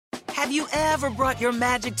Have you ever brought your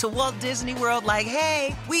magic to Walt Disney World like,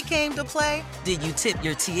 hey, we came to play? Did you tip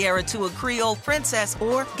your tiara to a Creole princess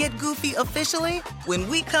or get goofy officially? When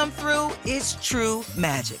we come through, it's true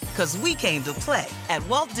magic, because we came to play at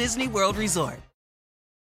Walt Disney World Resort.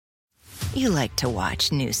 You like to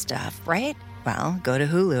watch new stuff, right? Well, go to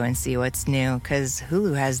Hulu and see what's new, because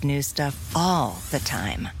Hulu has new stuff all the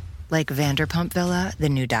time. Like Vanderpump Villa, the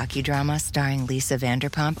new docudrama starring Lisa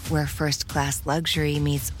Vanderpump, where first-class luxury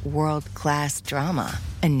meets world-class drama.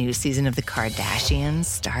 A new season of The Kardashians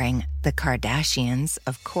starring The Kardashians,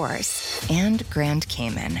 of course. And Grand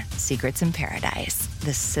Cayman, Secrets in Paradise,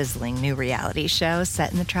 the sizzling new reality show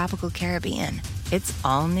set in the tropical Caribbean. It's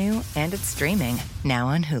all new and it's streaming now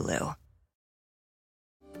on Hulu.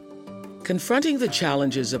 Confronting the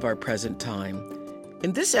challenges of our present time.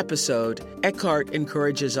 In this episode, Eckhart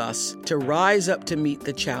encourages us to rise up to meet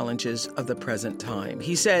the challenges of the present time.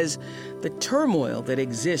 He says the turmoil that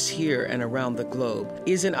exists here and around the globe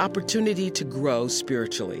is an opportunity to grow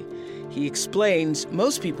spiritually. He explains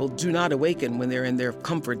most people do not awaken when they're in their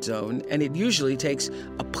comfort zone, and it usually takes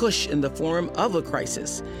a push in the form of a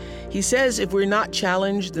crisis. He says if we're not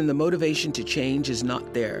challenged, then the motivation to change is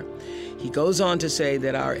not there. He goes on to say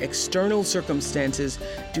that our external circumstances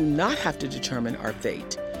do not have to determine our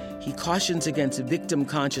fate. He cautions against victim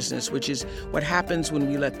consciousness, which is what happens when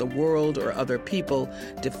we let the world or other people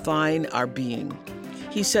define our being.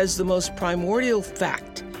 He says the most primordial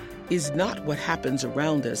fact is not what happens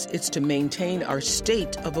around us, it's to maintain our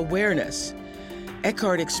state of awareness.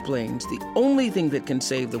 Eckhart explains the only thing that can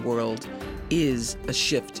save the world is a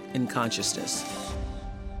shift in consciousness.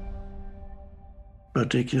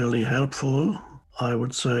 Particularly helpful, I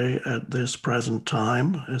would say, at this present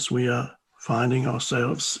time, as we are finding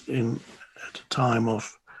ourselves at a time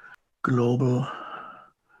of global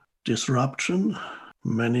disruption,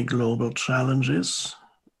 many global challenges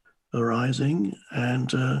arising,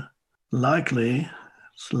 and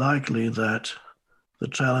it's likely that the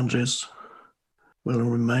challenges will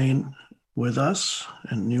remain with us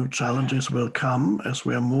and new challenges will come as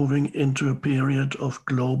we are moving into a period of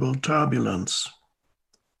global turbulence.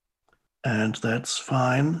 And that's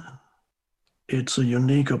fine. It's a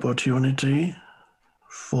unique opportunity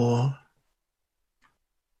for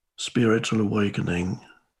spiritual awakening,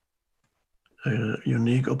 a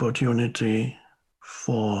unique opportunity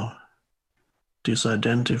for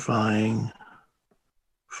disidentifying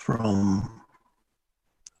from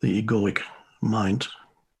the egoic mind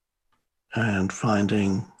and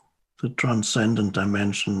finding the transcendent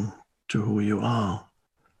dimension to who you are.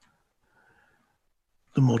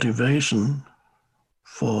 The motivation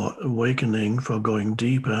for awakening, for going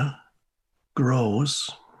deeper, grows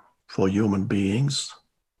for human beings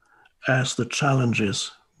as the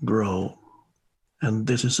challenges grow. And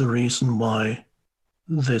this is a reason why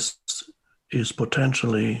this is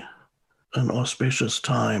potentially an auspicious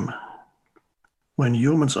time. When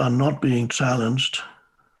humans are not being challenged,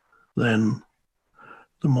 then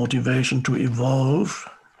the motivation to evolve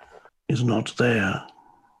is not there.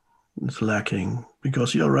 It's lacking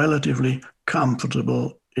because you're relatively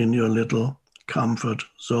comfortable in your little comfort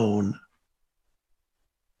zone.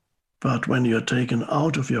 But when you're taken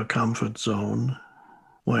out of your comfort zone,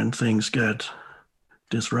 when things get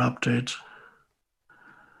disrupted,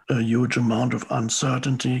 a huge amount of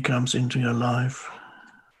uncertainty comes into your life,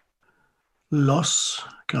 loss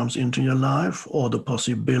comes into your life, or the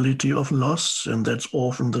possibility of loss, and that's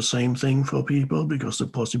often the same thing for people because the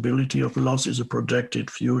possibility of loss is a projected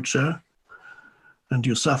future, and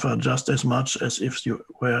you suffer just as much as if you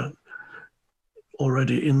were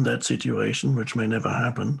already in that situation, which may never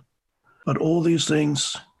happen. But all these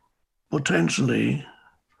things potentially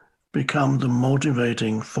become the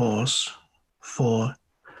motivating force for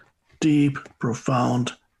deep,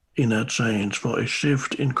 profound inner change, for a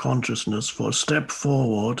shift in consciousness, for a step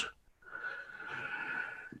forward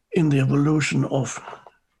in the evolution of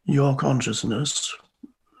your consciousness,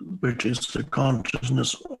 which is the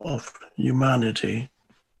consciousness of humanity.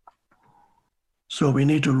 So we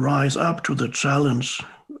need to rise up to the challenge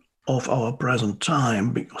of our present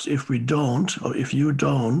time, because if we don't, or if you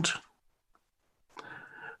don't,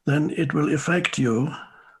 then it will affect you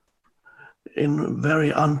in a very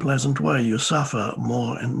unpleasant way. You suffer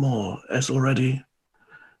more and more, as already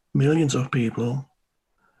millions of people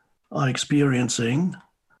are experiencing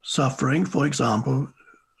suffering, for example,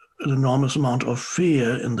 an enormous amount of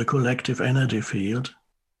fear in the collective energy field.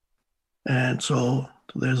 And so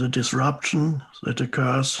there's a disruption that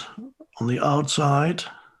occurs on the outside,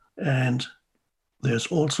 and there's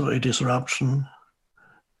also a disruption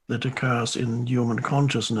that occurs in human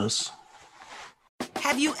consciousness.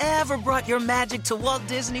 Have you ever brought your magic to Walt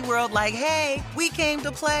Disney World like, hey, we came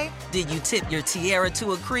to play? Did you tip your tiara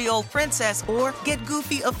to a Creole princess or get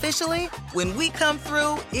goofy officially? When we come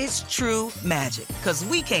through, it's true magic, because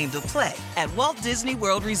we came to play at Walt Disney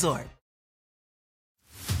World Resort.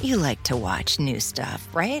 You like to watch new stuff,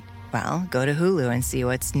 right? Well, go to Hulu and see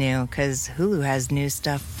what's new, because Hulu has new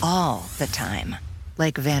stuff all the time.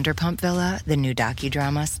 Like Vanderpump Villa, the new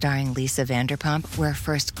docudrama starring Lisa Vanderpump, where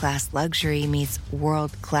first-class luxury meets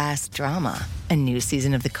world-class drama. A new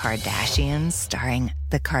season of The Kardashians starring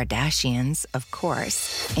The Kardashians, of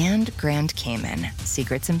course. And Grand Cayman,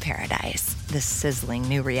 Secrets in Paradise, the sizzling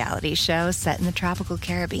new reality show set in the tropical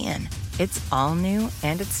Caribbean. It's all new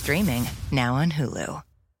and it's streaming now on Hulu.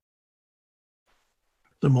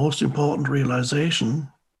 The most important realization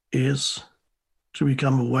is to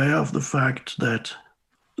become aware of the fact that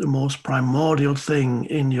the most primordial thing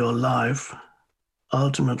in your life,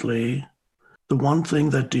 ultimately, the one thing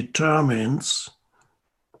that determines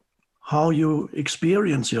how you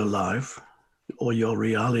experience your life or your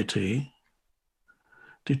reality,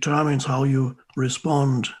 determines how you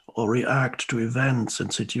respond or react to events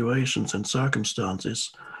and situations and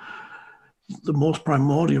circumstances. The most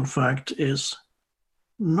primordial fact is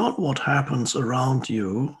not what happens around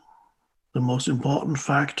you. The most important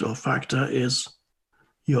fact or factor is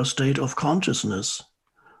your state of consciousness,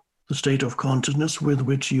 the state of consciousness with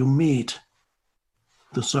which you meet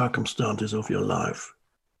the circumstances of your life,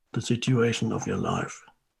 the situation of your life.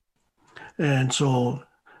 And so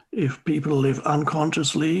if people live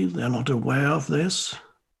unconsciously, they're not aware of this,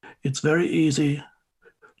 it's very easy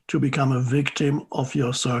to become a victim of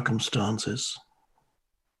your circumstances.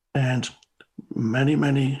 And many,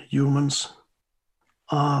 many humans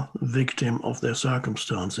are victim of their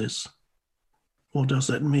circumstances. What does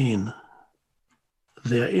that mean?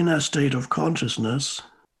 Their inner state of consciousness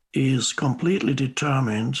is completely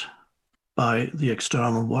determined by the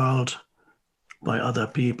external world, by other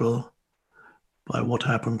people, by what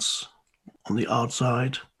happens on the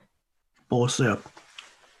outside, both their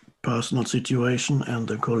personal situation and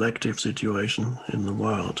the collective situation in the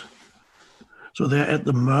world. So they're at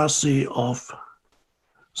the mercy of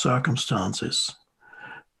circumstances.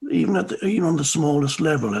 Even on the smallest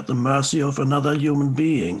level, at the mercy of another human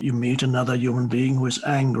being. You meet another human being who is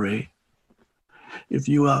angry. If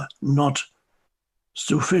you are not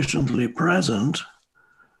sufficiently present,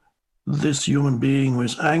 this human being who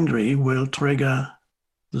is angry will trigger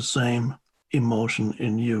the same emotion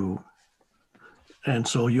in you. And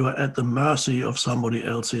so you are at the mercy of somebody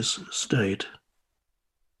else's state.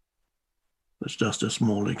 That's just a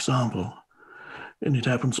small example. And it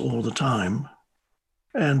happens all the time.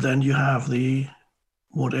 And then you have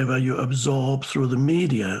whatever you absorb through the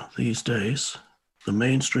media these days, the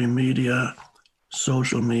mainstream media,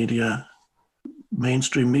 social media.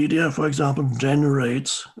 Mainstream media, for example,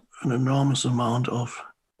 generates an enormous amount of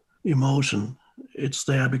emotion. It's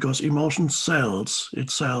there because emotion sells. It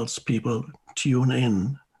sells. People tune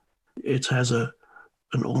in. It has an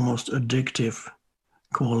almost addictive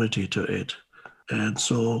quality to it. And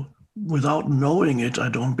so without knowing it, I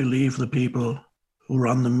don't believe the people who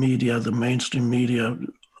run the media, the mainstream media,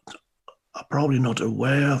 are probably not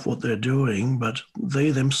aware of what they're doing, but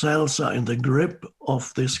they themselves are in the grip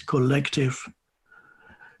of this collective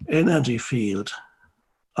energy field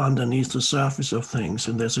underneath the surface of things.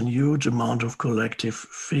 And there's a huge amount of collective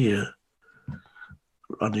fear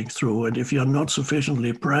running through. And if you're not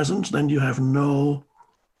sufficiently present, then you have no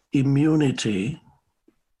immunity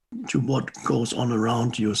to what goes on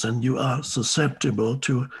around you. And you are susceptible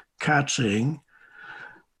to catching,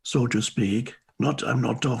 so to speak. I'm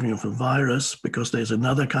not talking of a virus, because there's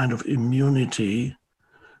another kind of immunity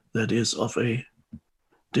that is of a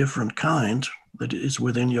different kind, that is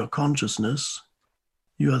within your consciousness.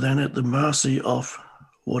 You are then at the mercy of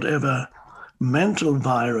whatever mental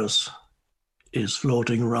virus is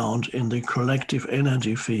floating around in the collective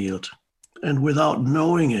energy field. And without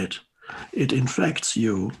knowing it, it infects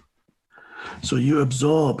you. So you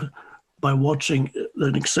absorb, by watching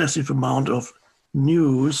an excessive amount of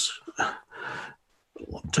news,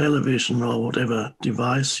 television or whatever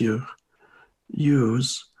device you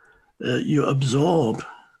use, you absorb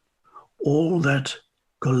all that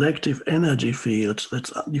collective energy field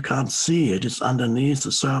that you can't see it. It's underneath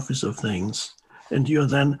the surface of things. And you're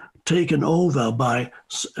then taken over by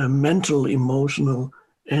a mental, emotional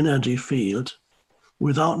energy field.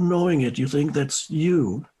 Without knowing it, you think that's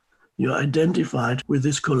you. You're identified with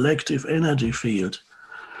this collective energy field.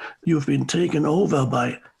 You've been taken over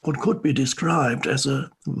by what could be described as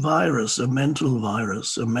a virus, a mental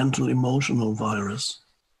emotional virus.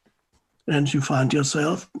 And you find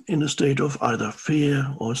yourself in a state of either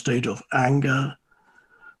fear or a state of anger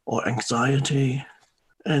or anxiety.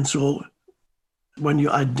 And so when you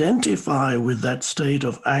identify with that state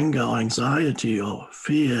of anger or anxiety or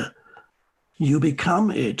fear, you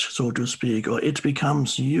become it, so to speak, or it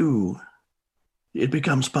becomes you. It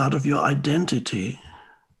becomes part of your identity.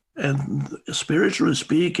 And spiritually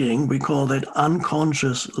speaking, we call that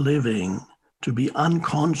unconscious living. To be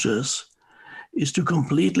unconscious is to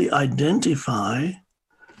completely identify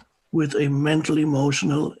with a mental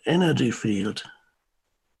emotional energy field.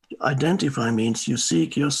 Identify means you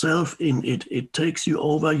seek yourself in it. It takes you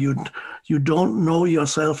over. You don't know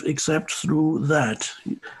yourself except through that.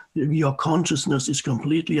 Your consciousness is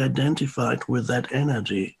completely identified with that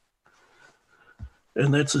energy.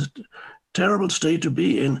 And that's a terrible state to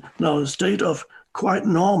be in. Now, a state of quite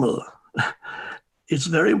normal. It's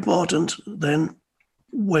very important then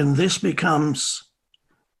when this becomes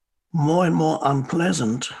more and more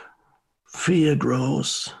unpleasant, fear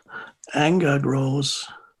grows, anger grows,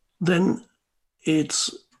 then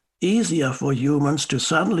it's easier for humans to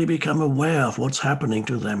suddenly become aware of what's happening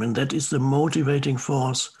to them. And that is the motivating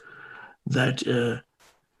force that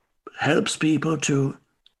helps people to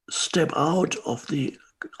step out of the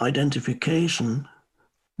identification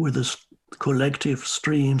with the collective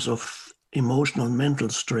streams of emotional and mental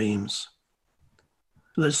streams.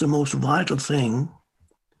 That's the most vital thing.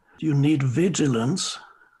 You need vigilance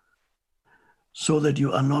so that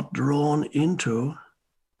you are not drawn into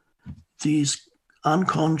these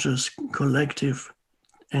unconscious collective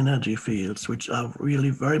energy fields, which are really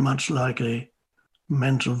very much like a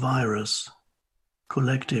mental virus,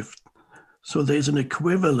 collective. So there's an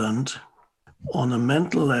equivalent on a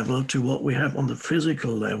mental level to what we have on the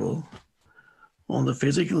physical level. On the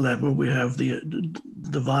physical level, we have the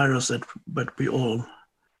virus that we all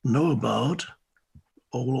know about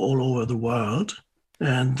all over the world.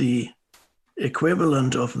 And the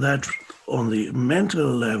equivalent of that on the mental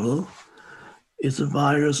level is a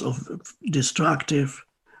virus of destructive,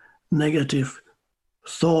 negative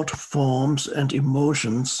thought forms and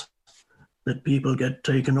emotions that people get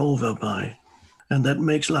taken over by. And that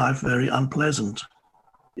makes life very unpleasant.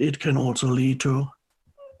 It can also lead to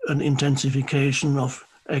an intensification of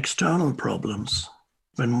external problems.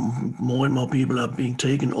 When more and more people are being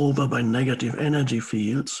taken over by negative energy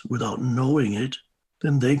fields without knowing it,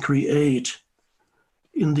 then they create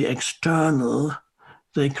in the external,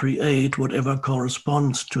 they create whatever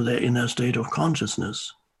corresponds to their inner state of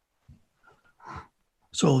consciousness.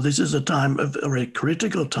 So this is a time, a very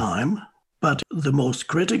critical time, but the most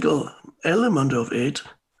critical element of it,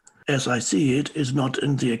 as I see it, is not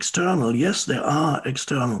in the external. Yes, there are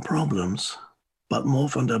external problems, but more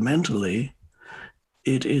fundamentally,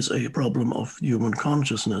 it is a problem of human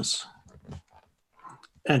consciousness.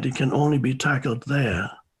 And it can only be tackled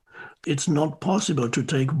there. It's not possible to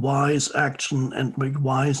take wise action and make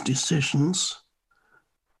wise decisions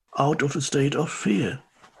out of a state of fear.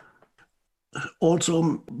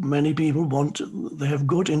 Also, many people they have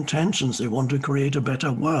good intentions. They want to create a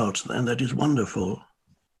better world, and that is wonderful.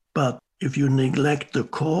 But if you neglect the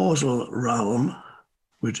causal realm,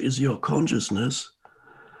 which is your consciousness,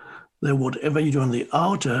 then whatever you do on the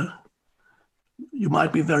outer, you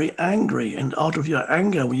might be very angry, and out of your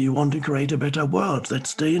anger, you want to create a better world.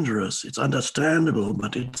 That's dangerous. It's understandable,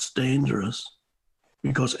 but it's dangerous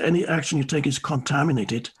because any action you take is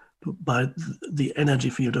contaminated by the energy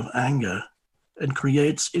field of anger and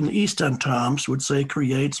creates, in Eastern terms, would say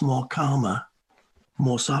creates more karma,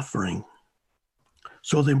 more suffering.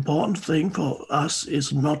 So the important thing for us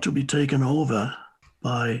is not to be taken over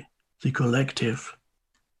by the collective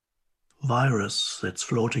virus that's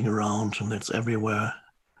floating around and that's everywhere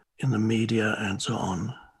in the media and so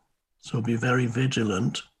on. So be very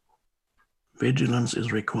vigilant. Vigilance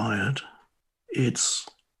is required. It's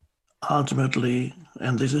ultimately,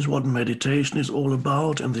 and this is what meditation is all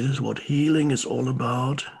about, and this is what healing is all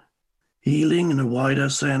about. Healing in a wider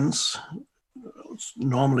sense,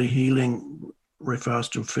 normally healing refers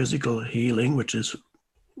to physical healing, which is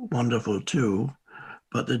wonderful too,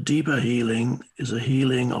 but the deeper healing is a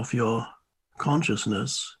healing of your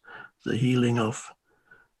consciousness, the healing of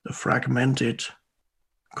the fragmented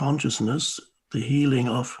consciousness, the healing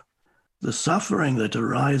of the suffering that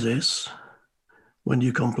arises when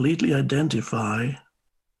you completely identify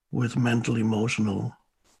with mental emotional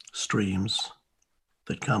streams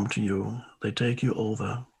that come to you, they take you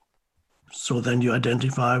over. So then you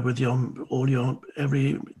identify with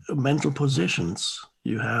every mental positions.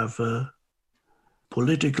 You have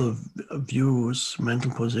political views,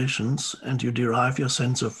 mental positions, and you derive your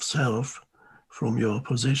sense of self from your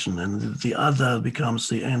position, and the other becomes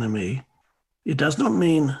the enemy. It does not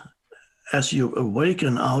mean, as you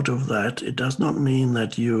awaken out of that, it does not mean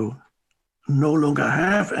that you no longer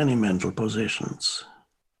have any mental positions.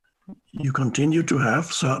 You continue to have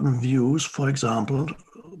certain views, for example,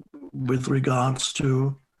 with regards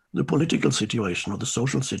to the political situation or the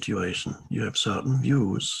social situation. You have certain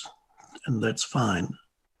views, and that's fine.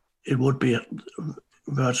 It would be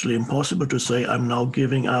virtually impossible to say, I'm now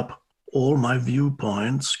giving up all my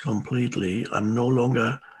viewpoints completely. I'm no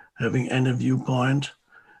longer having any viewpoint.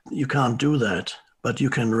 You can't do that, but you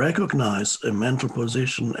can recognize a mental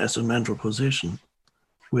position as a mental position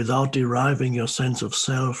without deriving your sense of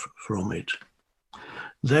self from it.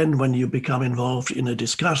 Then when you become involved in a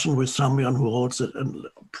discussion with someone who holds it, and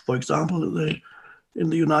for example, in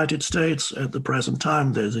the United States at the present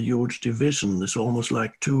time, there's a huge division. It's almost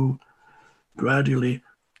like gradually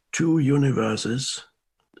two universes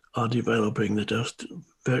are developing that are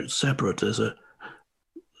very separate. There's a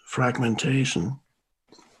fragmentation.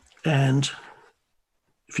 And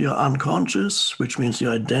if you're unconscious, which means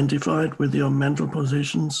you're identified with your mental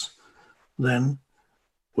positions, then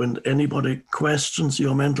when anybody questions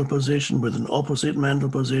your mental position with an opposite mental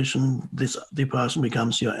position, the person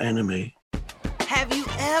becomes your enemy. Have you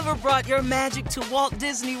ever brought your magic to Walt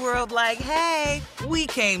Disney World like, hey, we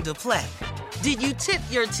came to play? Did you tip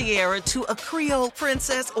your tiara to a Creole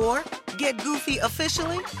princess or get goofy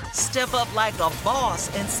officially? Step up like a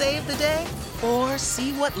boss and save the day? Or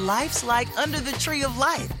see what life's like under the tree of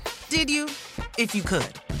life? Did you? If you could.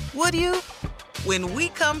 Would you? When we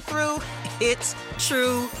come through, it's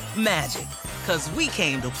true magic. 'Cause we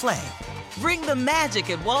came to play. Bring the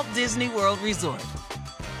magic at Walt Disney World Resort.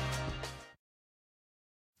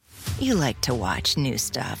 You like to watch new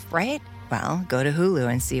stuff, right? Well, go to Hulu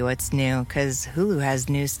and see what's new, because Hulu has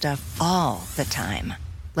new stuff all the time.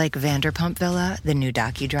 Like Vanderpump Villa, the new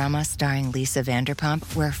docudrama starring Lisa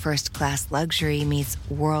Vanderpump, where first-class luxury meets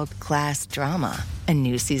world-class drama. A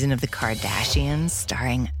new season of The Kardashians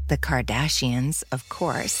starring The Kardashians, of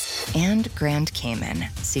course. And Grand Cayman,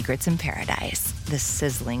 Secrets in Paradise, the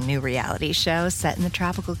sizzling new reality show set in the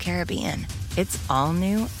tropical Caribbean. It's all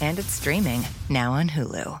new and it's streaming now on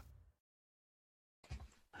Hulu.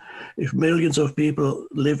 If millions of people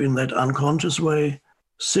live in that unconscious way,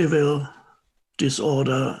 civil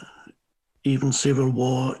disorder, even civil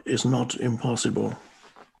war, is not impossible.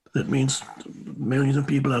 That means millions of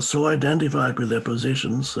people are so identified with their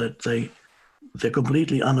positions that they're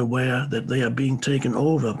completely unaware that they are being taken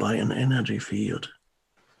over by an energy field.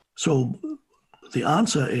 So the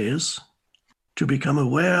answer is to become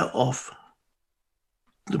aware of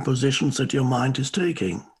the positions that your mind is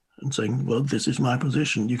taking and saying, well, this is my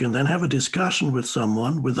position. You can then have a discussion with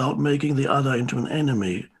someone without making the other into an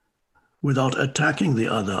enemy, without attacking the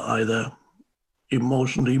other, either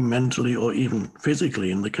emotionally, mentally, or even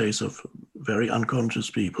physically in the case of very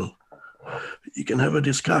unconscious people. You can have a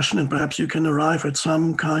discussion and perhaps you can arrive at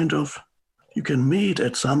some kind of, you can meet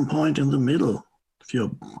at some point in the middle if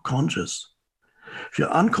you're conscious. If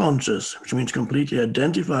you're unconscious, which means completely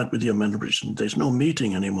identified with your mental position, there's no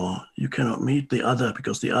meeting anymore. You cannot meet the other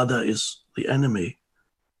because the other is the enemy.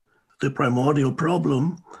 The primordial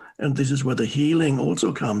problem, and this is where the healing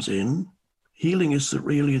also comes in, healing is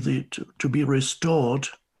really to be restored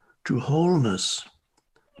to wholeness,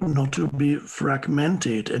 not to be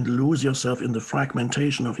fragmented and lose yourself in the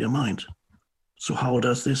fragmentation of your mind. So how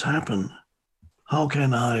does this happen? How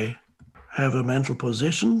can I have a mental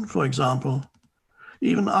position, for example?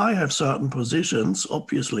 Even I have certain positions,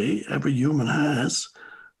 obviously, every human has,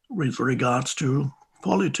 with regards to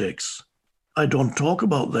politics. I don't talk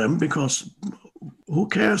about them because who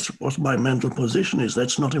cares what my mental position is?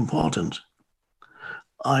 That's not important.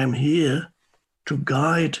 I am here to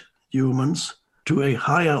guide humans to a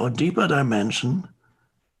higher or deeper dimension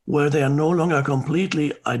where they are no longer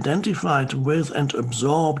completely identified with and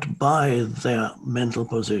absorbed by their mental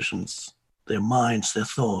positions, their minds, their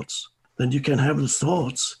thoughts. Then you can have the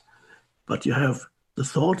thoughts, but the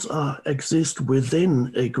thoughts exist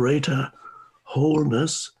within a greater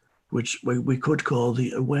wholeness, which we could call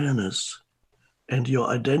the awareness. And your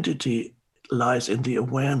identity lies in the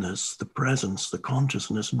awareness, the presence, the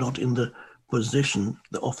consciousness, not in the position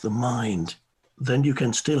of the mind. Then you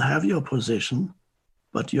can still have your position,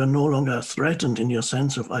 but you're no longer threatened in your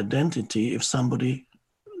sense of identity if somebody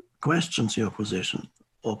questions your position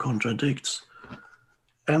or contradicts.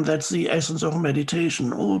 And that's the essence of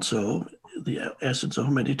meditation also. The essence of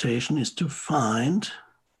meditation is to find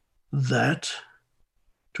that,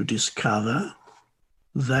 to discover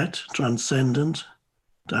that transcendent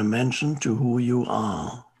dimension to who you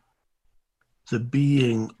are, the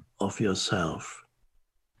being of yourself.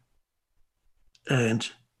 And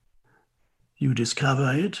You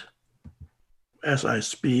discover it as I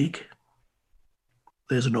speak.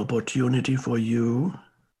 There's an opportunity for you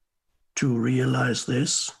to realize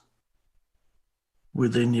this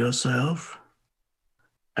within yourself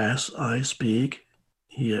as I speak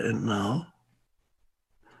here and now.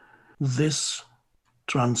 This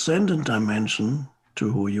transcendent dimension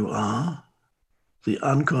to who you are, the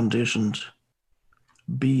unconditioned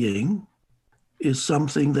being, is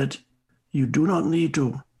something that you do not need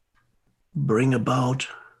to bring about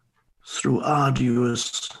through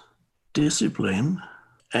arduous discipline,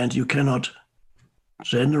 and you cannot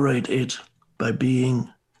generate it by being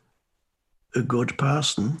a good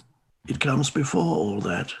person. It comes before all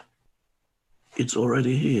that. It's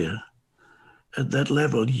already here. At that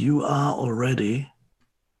level, you are already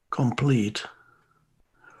complete,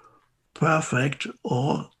 perfect,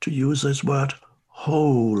 or to use this word,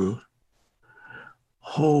 whole.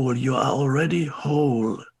 Whole, you are already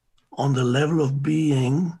whole. On the level of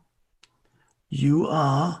being, you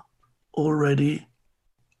are already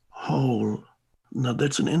whole. Now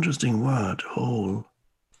that's an interesting word, whole.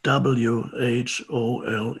 W-H-O-L-E,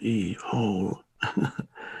 whole.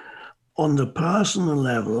 On the personal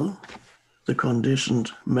level, the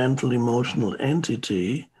conditioned mental emotional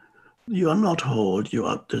entity, you are not whole.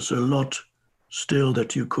 There's a lot still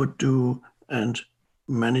that you could do and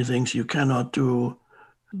many things you cannot do.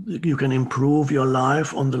 You can improve your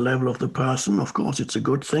life on the level of the person. Of course, it's a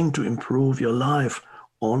good thing to improve your life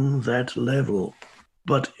on that level.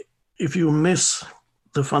 But if you miss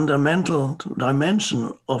the fundamental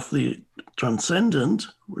dimension of the transcendent,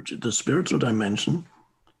 which is the spiritual dimension,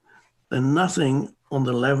 then nothing on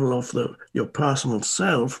the level of your personal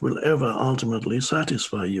self will ever ultimately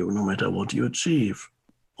satisfy you, no matter what you achieve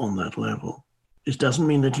on that level. It doesn't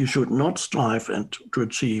mean that you should not strive to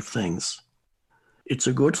achieve things. It's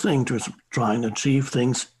a good thing to try and achieve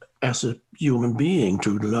things as a human being,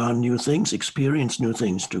 to learn new things, experience new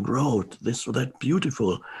things, to grow. This or that,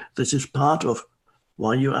 beautiful. This is part of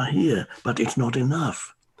why you are here, but it's not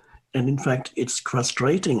enough. And in fact, it's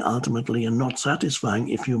frustrating ultimately and not satisfying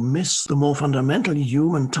if you miss the more fundamental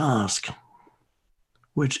human task,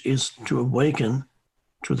 which is to awaken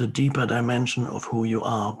to the deeper dimension of who you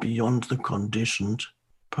are beyond the conditioned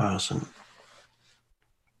person.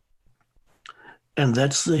 And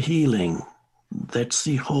that's the healing. That's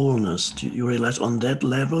the wholeness. You realize on that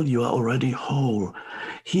level, you are already whole.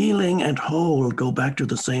 Healing and whole go back to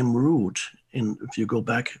the same root. If you go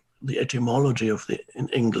back, the etymology in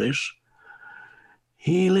English,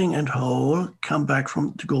 healing and whole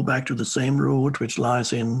go back to the same root, which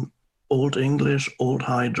lies in Old English, Old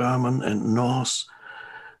High German, and Norse,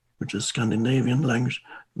 which is Scandinavian language.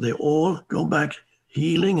 They all go back.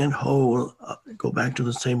 Healing and whole go back to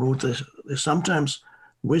the same root. There's sometimes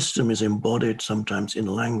wisdom is embodied sometimes in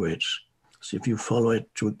language. So if you follow it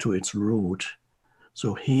to its root.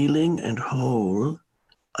 So healing and whole,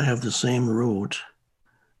 I have the same root.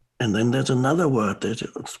 And then there's another word that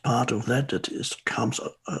is part of that comes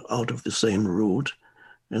out of the same root.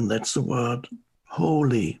 And that's the word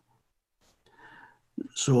holy.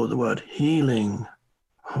 So the word healing,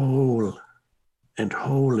 whole, and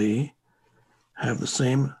holy have the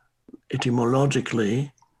same,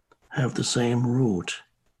 etymologically, have the same root.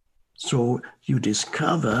 So you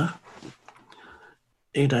discover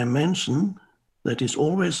a dimension that has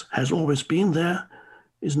always been there,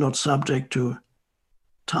 is not subject to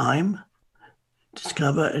time.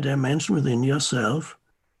 Discover a dimension within yourself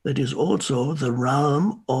that is also the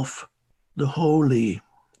realm of the holy.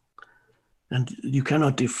 And you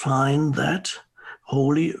cannot define that.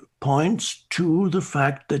 Holy points to the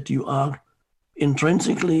fact that you are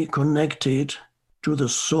intrinsically connected to the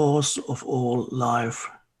source of all life,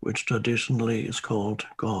 which traditionally is called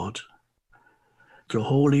God. So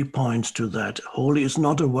holy points to that. Holy is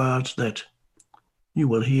not a word that you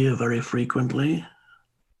will hear very frequently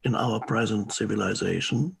in our present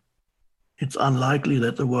civilization. It's unlikely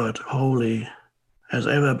that the word holy has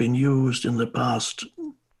ever been used in the past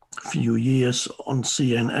few years on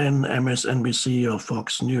CNN, MSNBC, or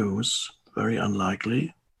Fox News. Very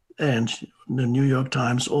unlikely. And the New York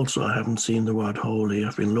Times also, I haven't seen the word holy.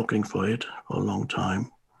 I've been looking for it for a long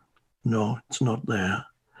time. No, it's not there,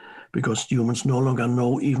 because humans no longer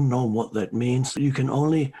even know what that means. You can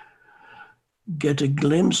only get a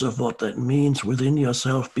glimpse of what that means within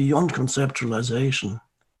yourself beyond conceptualization.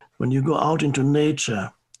 When you go out into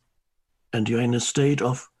nature and you're in a state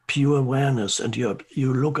of pure awareness and you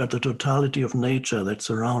look at the totality of nature that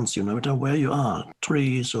surrounds you, no matter where you are,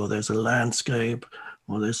 trees, or there's a landscape,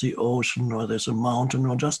 or there's the ocean, or there's a mountain,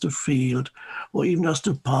 or just a field, or even just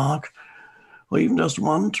a park, or even just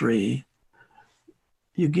one tree,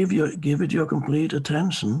 you give it your complete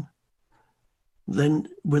attention, then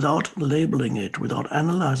without labeling it, without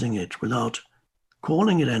analyzing it, without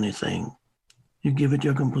calling it anything, you give it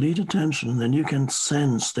your complete attention, and then you can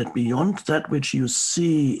sense that beyond that which you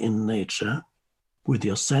see in nature, with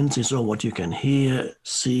your senses, or what you can hear,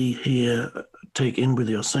 see, hear, take in with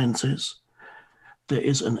your senses, there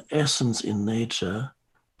is an essence in nature,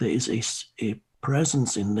 there is a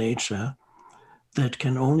presence in nature that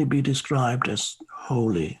can only be described as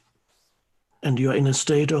holy. And you're in a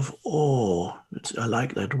state of awe. I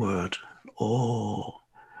like that word, awe.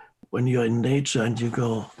 When you're in nature and you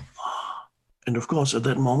go, ah. And of course, at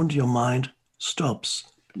that moment, your mind stops.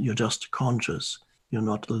 You're just conscious. You're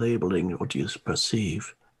not labeling what you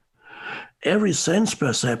perceive. Every sense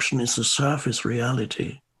perception is a surface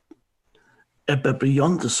reality. But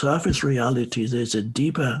beyond the surface reality, there's a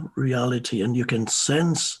deeper reality, and you can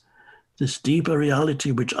sense this deeper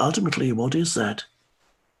reality, which ultimately, what is that?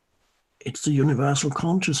 It's the universal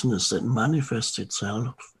consciousness that manifests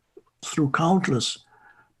itself through countless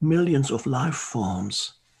millions of life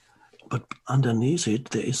forms. But underneath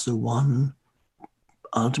it, there is the one,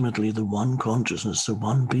 ultimately the one consciousness, the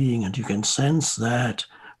one being, and you can sense that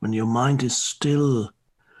when your mind is still.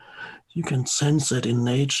 You can sense that in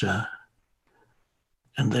nature.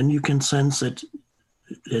 And then you can sense that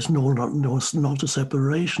there's not a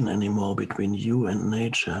separation anymore between you and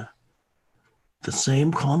nature. The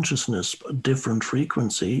same consciousness, different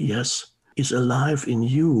frequency, yes, is alive in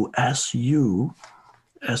you, as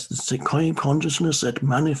the same consciousness that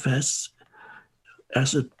manifests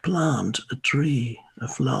as a plant, a tree, a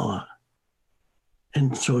flower.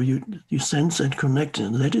 And so you sense that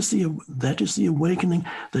connection. That is the awakening.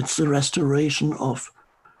 That's the restoration of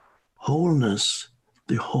wholeness,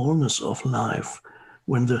 the wholeness of life.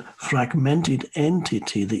 When the fragmented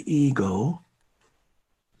entity, the ego,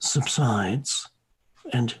 subsides,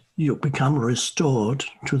 and you become restored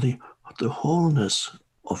to the wholeness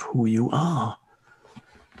of who you are.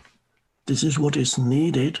 This is what is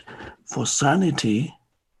needed for sanity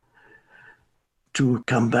to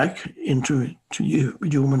come back into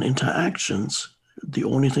human interactions. The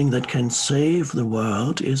only thing that can save the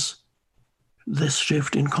world is this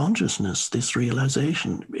shift in consciousness, this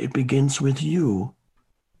realization. It begins with you.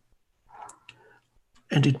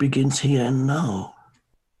 And it begins here and now.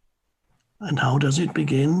 And how does it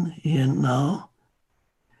begin here and now?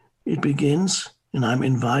 It begins, and I'm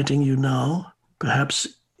inviting you now, perhaps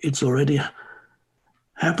it's already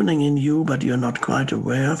happening in you, but you're not quite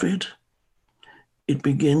aware of it. It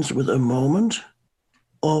begins with a moment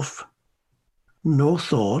of no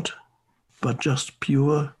thought, but just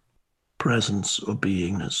pure presence or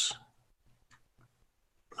beingness,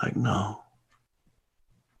 like now.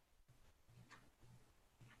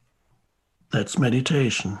 That's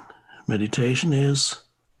meditation. Meditation is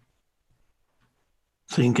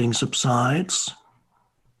thinking subsides,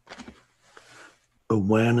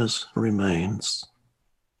 awareness remains.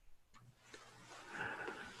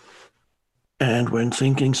 And when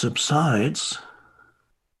thinking subsides,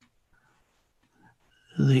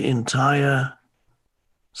 the entire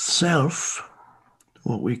self,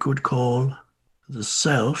 what we could call the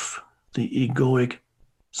self, the egoic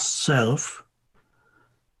self,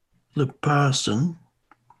 the person,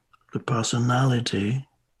 the personality,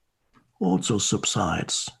 also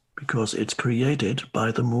subsides because it's created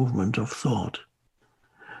by the movement of thought.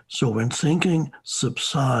 So when thinking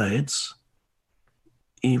subsides,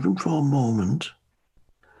 even for a moment,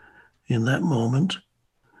 in that moment,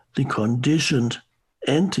 the conditioned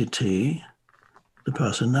entity, the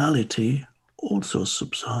personality, also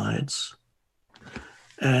subsides.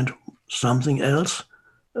 And something else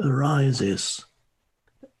arises.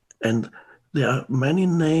 And there are many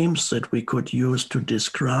names that we could use to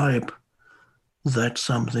describe that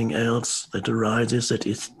something else that arises that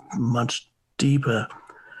is much deeper,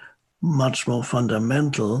 much more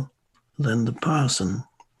fundamental than the person.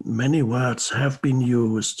 Many words have been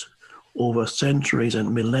used over centuries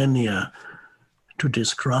and millennia to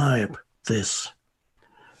describe this.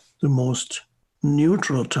 The most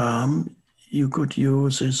neutral term you could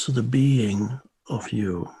use is the being of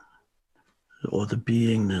you, or the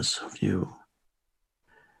beingness of you.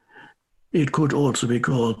 It could also be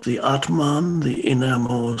called the Atman, the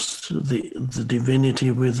innermost, the divinity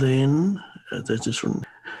within. That is from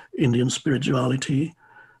Indian spirituality,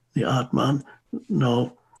 the Atman.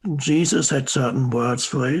 Now, Jesus had certain words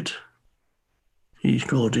for it.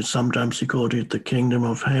 Sometimes he called it the kingdom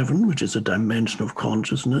of heaven, which is a dimension of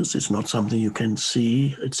consciousness. It's not something you can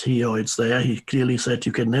see. It's here or it's there. He clearly said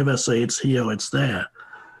you can never say it's here or it's there,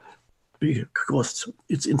 because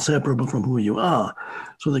it's inseparable from who you are.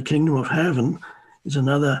 So the kingdom of heaven It's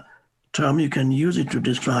another term you can use it to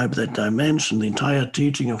describe that dimension. The entire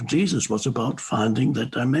teaching of Jesus was about finding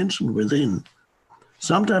that dimension within.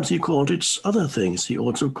 Sometimes he called it other things. He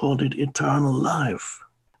also called it eternal life.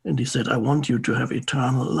 And he said, I want you to have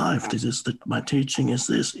eternal life. My teaching is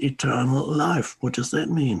this, eternal life. What does that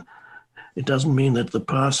mean? It doesn't mean that the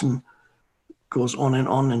person goes on.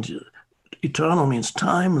 And eternal means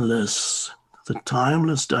timeless, the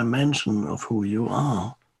timeless dimension of who you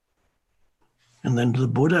are. And then the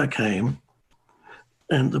Buddha came,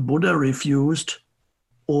 and the Buddha refused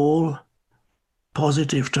all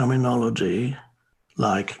positive terminology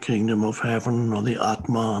like kingdom of heaven or the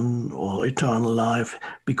Atman or eternal life,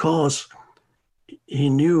 because he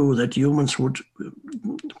knew that humans would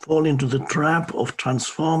fall into the trap of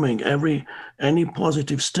transforming any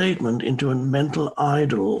positive statement into a mental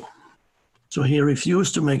idol. So he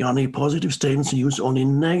refused to make any positive statements. He used only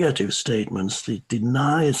negative statements. He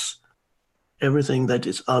denies everything that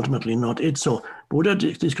is ultimately not it. So Buddha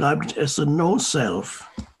described it as the no self.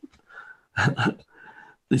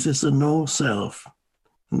 This is the no self.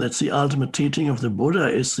 And that's the ultimate teaching of the Buddha,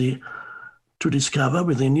 is to discover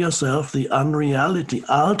within yourself the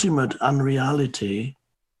ultimate unreality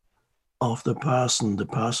of the person, the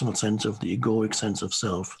personal sense of the egoic sense of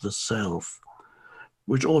self, the self,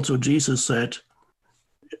 which also Jesus said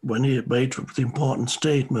when he made the important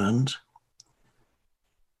statement,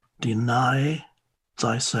 deny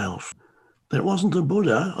thyself. That wasn't the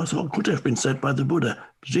Buddha, I thought it could have been said by the Buddha.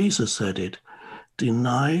 Jesus said it.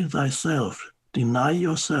 Deny thyself, deny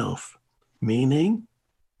yourself. Meaning,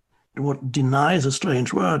 what deny is a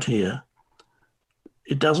strange word here.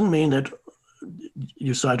 It doesn't mean that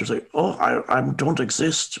you decide to say, I don't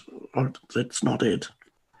exist, or that's not it.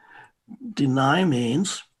 Deny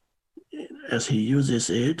means, as he uses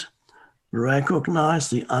it, recognize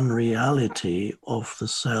the unreality of the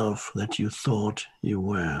self that you thought you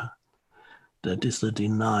were. That is the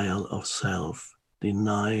denial of self.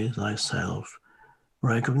 Deny thyself.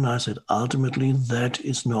 Recognize that ultimately that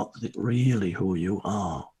is not really who you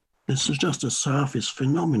are. This is just a surface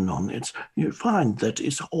phenomenon. You find that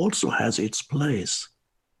it also has its place.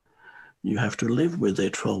 You have to live with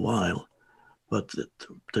it for a while. But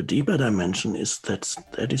the deeper dimension is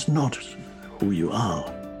that is not who you are.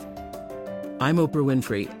 I'm Oprah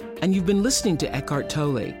Winfrey, and you've been listening to Eckhart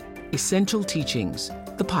Tolle, Essential Teachings,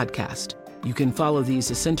 the podcast. You can follow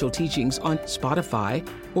these essential teachings on Spotify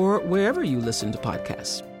or wherever you listen to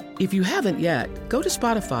podcasts. If you haven't yet, go to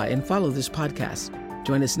Spotify and follow this podcast.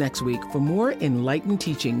 Join us next week for more enlightened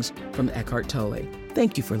teachings from Eckhart Tolle.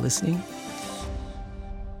 Thank you for listening.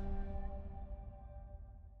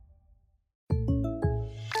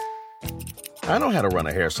 I know how to run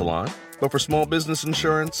a hair salon, but for small business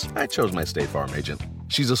insurance, I chose my State Farm agent.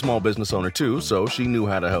 She's a small business owner too, so she knew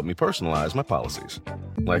how to help me personalize my policies.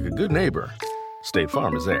 Like a good neighbor, State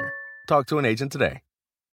Farm is there. Talk to an agent today.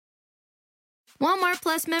 Walmart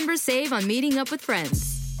Plus members save on meeting up with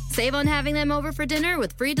friends. Save on having them over for dinner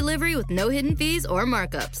with free delivery with no hidden fees or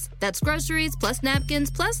markups. That's groceries, plus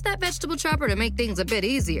napkins, plus that vegetable chopper to make things a bit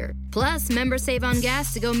easier. Plus, members save on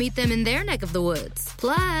gas to go meet them in their neck of the woods.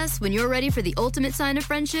 Plus, when you're ready for the ultimate sign of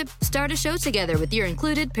friendship, start a show together with your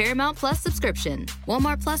included Paramount Plus subscription.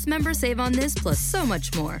 Walmart Plus members save on this plus so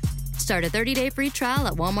much more. Start a 30-day free trial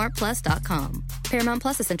at walmartplus.com. Paramount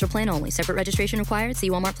Plus Essential Plan only. Separate registration required. See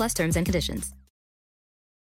Walmart Plus terms and conditions.